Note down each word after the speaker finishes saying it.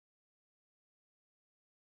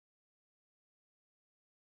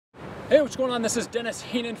Hey, what's going on? This is Dennis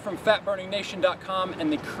Heenan from FatBurningNation.com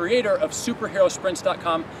and the creator of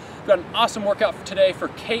SuperheroSprints.com. We've got an awesome workout for today for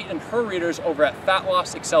Kate and her readers over at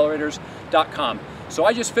FatLossAccelerators.com. So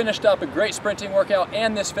I just finished up a great sprinting workout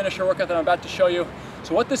and this finisher workout that I'm about to show you.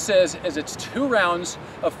 So what this is it's 2 rounds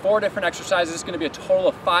of 4 different exercises. It's going to be a total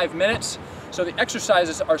of 5 minutes. So the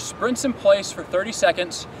exercises are sprints in place for 30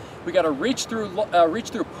 seconds. We got a reach through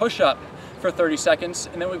push-up for 30 seconds,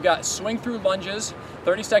 and then we've got swing through lunges,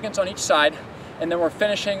 30 seconds on each side, and then we're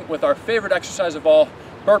finishing with our favorite exercise of all,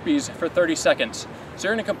 burpees for 30 seconds. So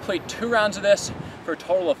you're gonna complete 2 rounds of this for a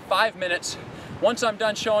total of 5 minutes. Once I'm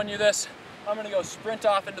done showing you this, I'm gonna go sprint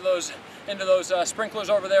off into those sprinklers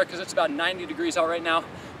over there because it's about 90 degrees out right now.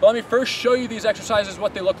 But let me first show you these exercises,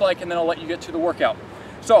 what they look like, and then I'll let you get to the workout.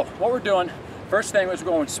 So what we're doing, first thing is we're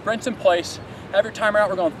going sprints in place. Have your timer out,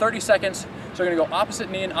 we're going 30 seconds. So we're gonna go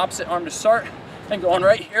opposite knee and opposite arm to start, and going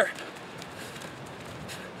right here.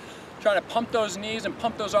 Trying to pump those knees and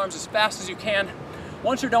pump those arms as fast as you can.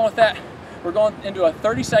 Once you're done with that, we're going into a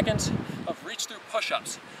 30 seconds of reach through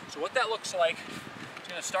push-ups. So what that looks like, it's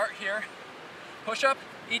gonna start here, push up.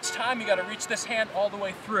 Each time you gotta reach this hand all the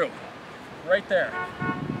way through, right there.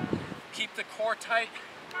 Keep the core tight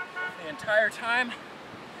the entire time.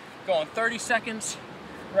 Going 30 seconds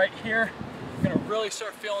right here. You're gonna really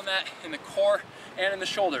start feeling that in the core and in the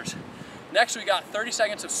shoulders. Next, we got 30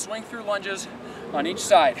 seconds of swing through lunges on each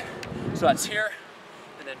side. So that's here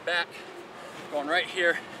and then back, going right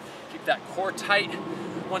here. Keep that core tight.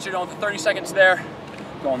 Once you're done with the 30 seconds there,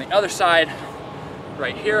 go on the other side,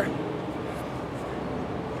 right here.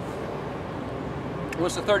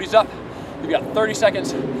 Once the 30's up, you've got 30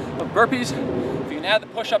 seconds of burpees. If you can add the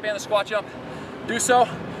push-up and the squat jump, do so.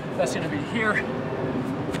 That's gonna be here,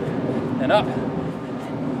 and up,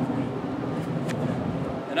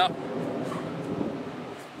 and up,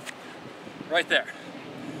 right there.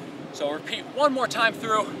 So repeat one more time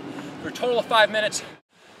through for a total of 5 minutes.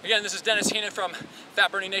 Again, this is Dennis Heenan from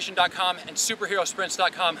FatBurningNation.com and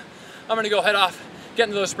SuperheroSprints.com. I'm gonna go head off, get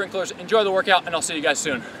into those sprinklers, enjoy the workout, and I'll see you guys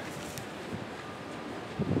soon.